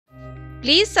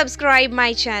Please subscribe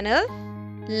my channel.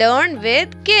 Learn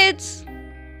with kids.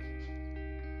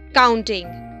 Counting.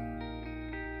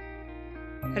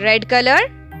 Red color.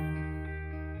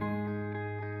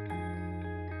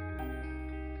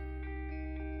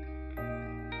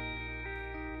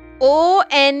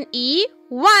 O-N-E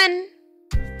 1.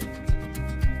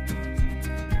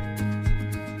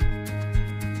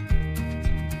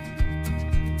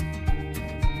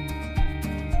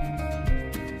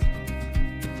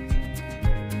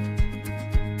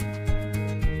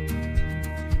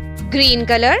 Green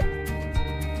color.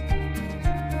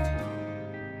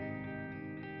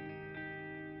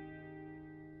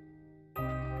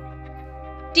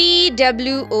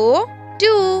 TWO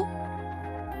 2.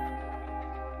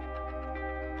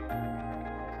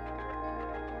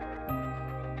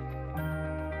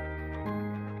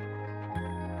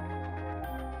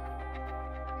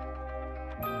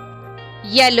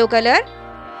 Yellow color.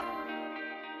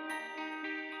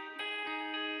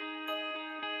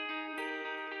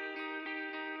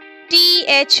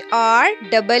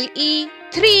 THREE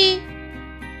 3.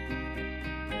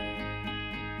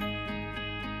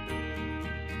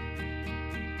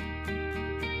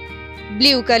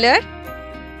 Blue color.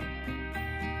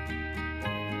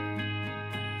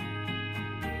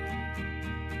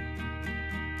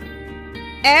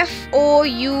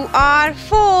 FOUR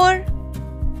 4.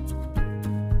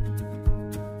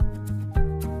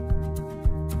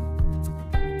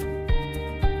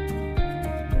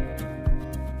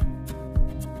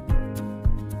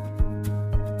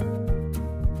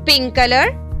 Pink color.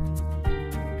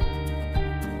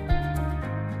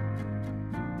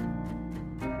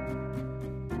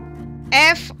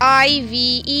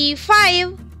 FIVE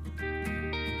 5.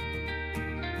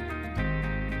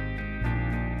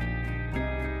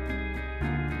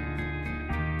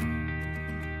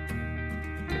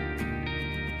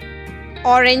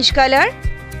 Orange color.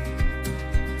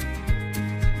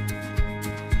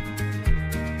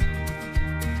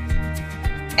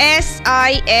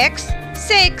 SIX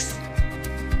 6.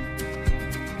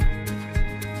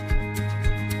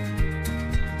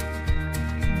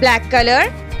 Black color.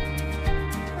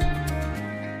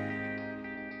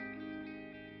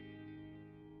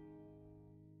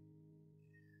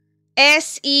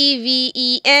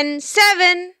 SEVEN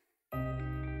 7.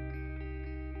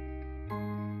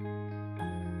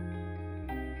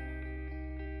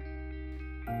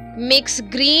 Mix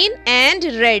green and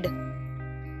red.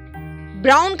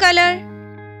 Brown color.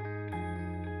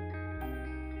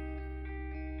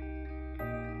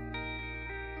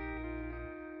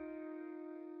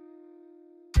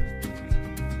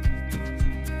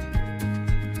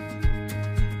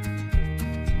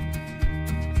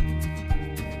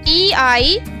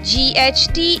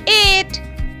 EIGHT 8.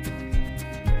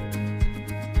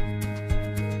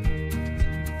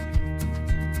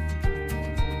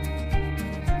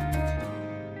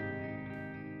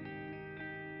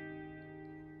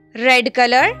 Red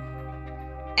color.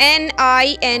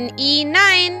 NINE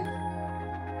 9.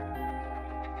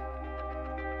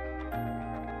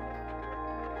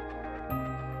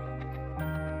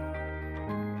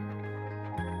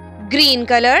 Green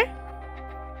color.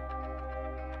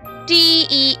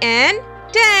 TEN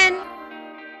 10.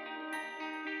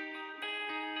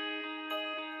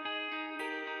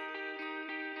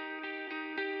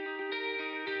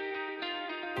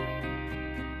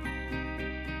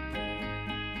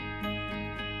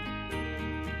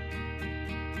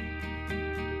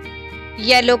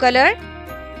 Yellow color.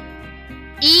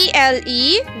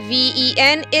 ELEVEN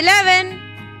 11.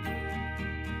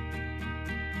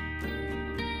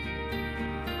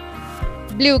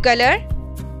 Blue color.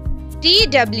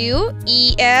 TWELVE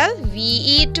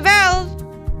 12.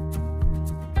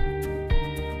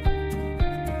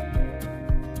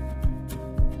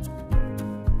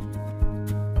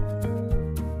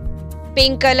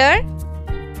 Pink color.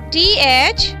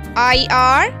 THIRTEN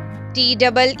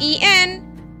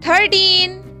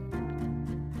 13.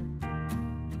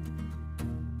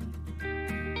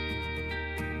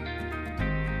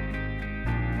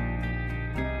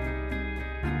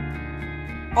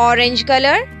 Orange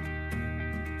color.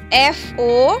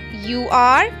 FOURTEN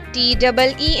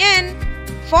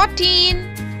 14.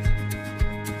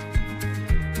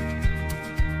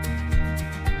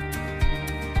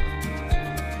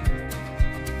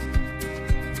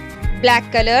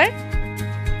 Black color.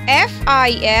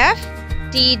 FIFTEN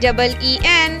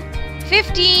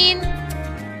 15.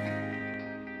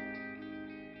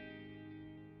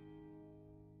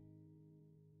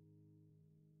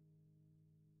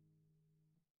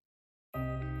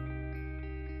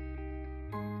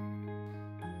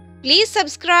 Please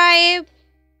subscribe.